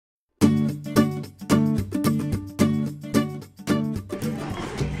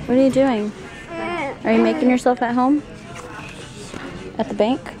What are you doing? Are you making yourself at home? At the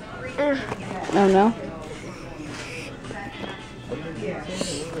bank? Oh no.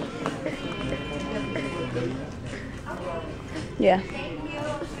 Yeah.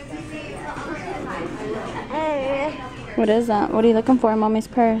 What is that? What are you looking for in Mommy's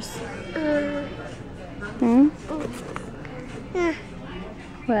purse? Hmm?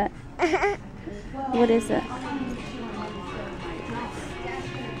 What? What is it?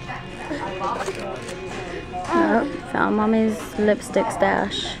 Oh, found Mommy's lipstick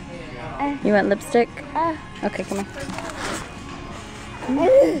stash. You want lipstick? Okay, come here.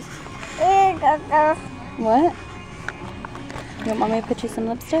 What? You want Mommy to put you some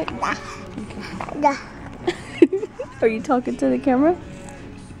lipstick? Okay. Are you talking to the camera?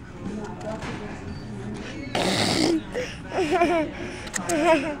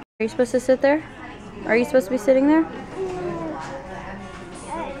 Are you supposed to sit there? Are you supposed to be sitting there?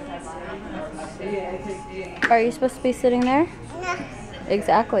 Are you supposed to be sitting there? No.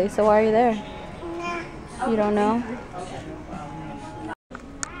 Exactly, so why are you there? No. You don't know?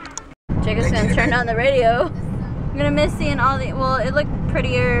 Jacob's gonna turn on the radio. I'm gonna miss seeing all the, well, it looked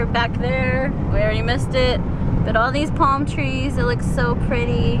prettier back there. We already missed it. But all these palm trees, it looks so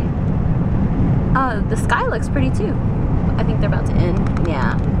pretty. Oh, the sky looks pretty too. I think they're about to end.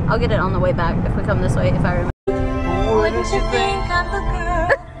 Yeah. I'll get it on the way back if we come this way, if I remember. What did you think of the girl?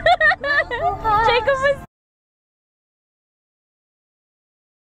 Jacob was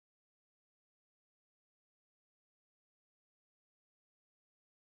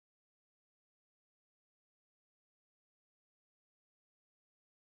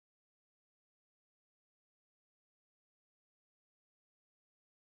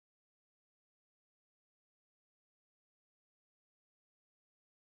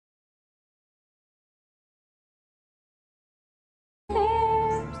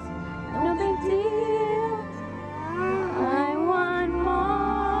no big deal. I want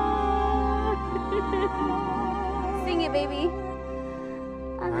more. Sing it, baby.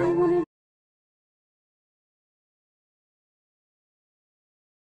 I want to.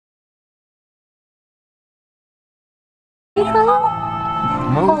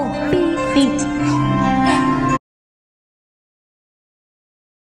 Oh, feet.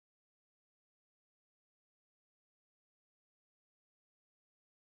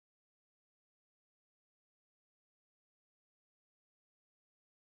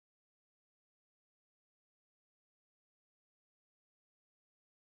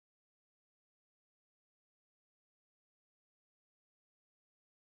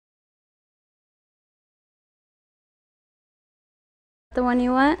 The one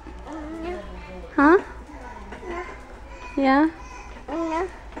you want? Huh? Yeah?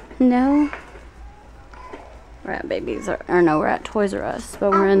 No? We're at Babies, or no, we're at Toys R Us,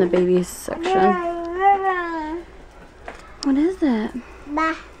 but we're in the Babies section. What is that?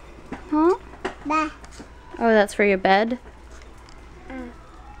 Huh? Oh, that's for your bed?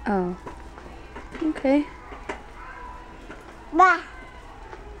 Oh. Okay.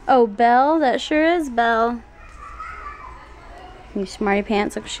 Oh, Belle? That sure is Belle. You smarty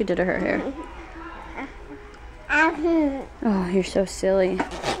pants, look what she did to her hair. Oh, you're so silly.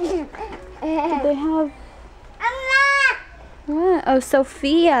 Did they have... What? Oh,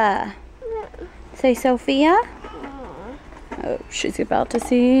 Sophia. Say Sophia. Oh, she's about to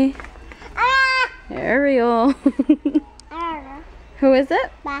see Ariel. Who is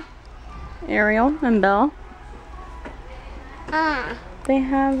it? Ariel and Belle. They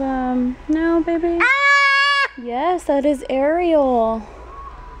have, no, baby. Yes, that is Ariel.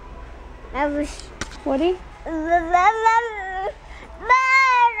 Woody?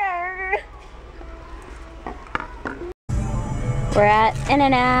 We're at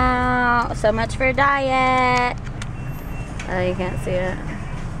In-N-Out. So much for diet. Oh, you can't see it.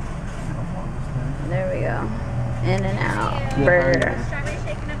 There we go. In-N-Out burger. Strawberry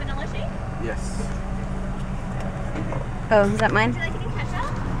shake and a vanilla shake? Yes. Oh, is that mine? Would you like any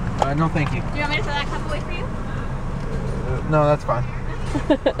ketchup? No, thank you. Do you want me to throw that cup away for you? No, that's fine.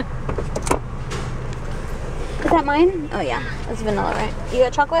 Is that mine? Oh yeah, that's vanilla, right? You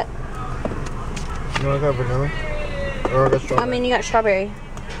got chocolate? No, I got vanilla. Or I got strawberry. I mean, you got strawberry.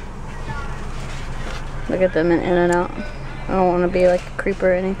 Look at them in In-N-Out. I don't want to be like a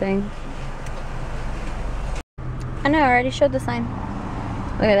creeper or anything. I know, I already showed the sign.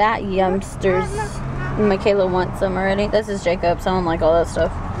 Look at that, yumsters. Michaela wants some already. This is Jacob, so I don't like all that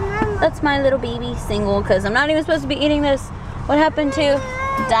stuff. That's my little baby single, because I'm not even supposed to be eating this. What happened to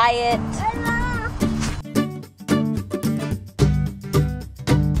diet?